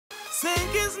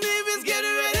Sinkers, Nevis, get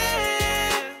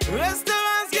ready.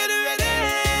 Restaurants, get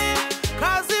ready.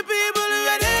 Cause the people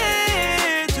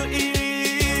ready to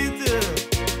eat.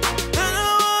 And I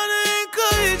wanna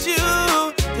encourage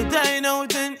you to dine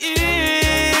out and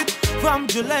eat from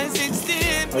July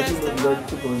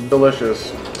 16th.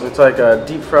 Delicious. It's like a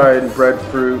deep fried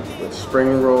breadfruit with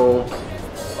spring roll,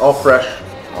 all fresh.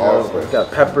 It's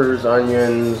got peppers,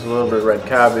 onions, a little bit of red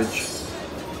cabbage.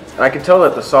 And I could tell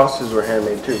that the sauces were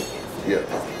handmade too. Yeah.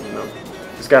 You know,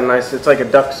 it's got a nice, it's like a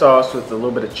duck sauce with a little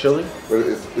bit of chili. But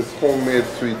it's homemade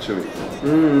sweet chili.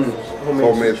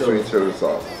 Homemade sweet chili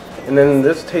sauce. And then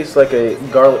this tastes like a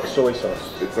garlic soy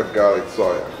sauce. It's a garlic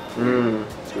soya.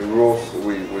 We roast,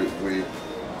 we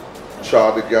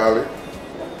char the garlic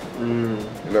in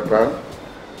a pan,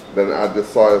 then add the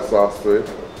soya sauce to it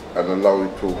and allow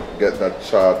it to get that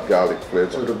charred garlic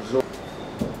flavor.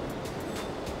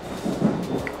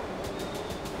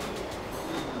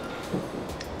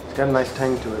 It's got a nice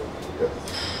tang to it. Yes.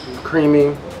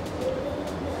 Creamy.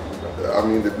 I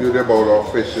mean, the beauty about our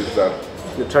fish is that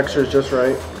The texture is just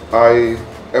right. I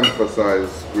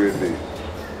emphasize greatly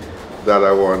that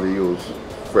I want to use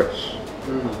fresh,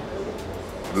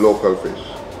 local fish.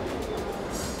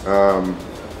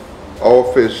 Our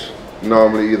fish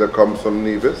normally either comes from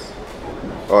Nevis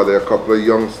or there are a couple of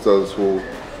youngsters who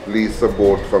lease a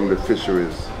boat from the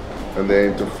fisheries and they're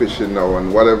into fishing now,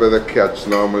 and whatever they catch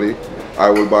normally I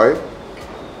will buy,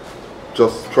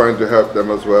 just trying to help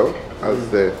them as well as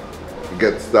they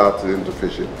get started into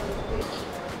fishing.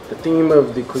 The theme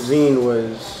of the cuisine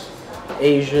was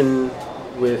Asian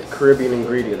with Caribbean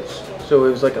ingredients. So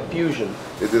it was like a fusion.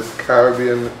 It is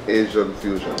Caribbean Asian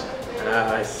fusion.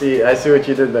 I see what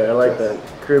you did there. I like that.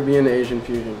 Caribbean Asian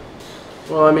fusion.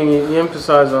 Well, I mean, you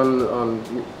emphasize on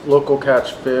local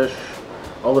catch fish.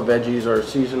 All the veggies are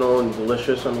seasonal and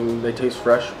delicious. I mean, they taste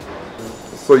fresh.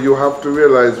 So you have to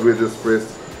realize where this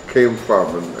place came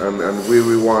from and where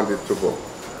we want it to go.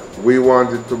 We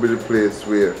want it to be the place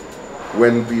where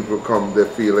when people come they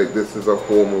feel like this is a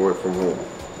home away from home.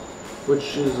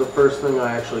 Which is the first thing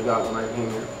I actually got when I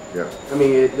came here. Yeah. I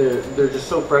mean, they're just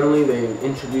so friendly. They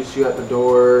introduce you at the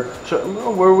door.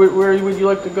 Where would you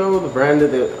like to go? The veranda.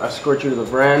 They escort you to the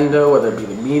veranda, whether it be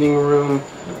the meeting room.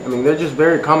 I mean, they're just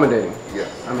very accommodating. Yes.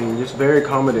 I mean, just very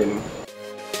accommodating.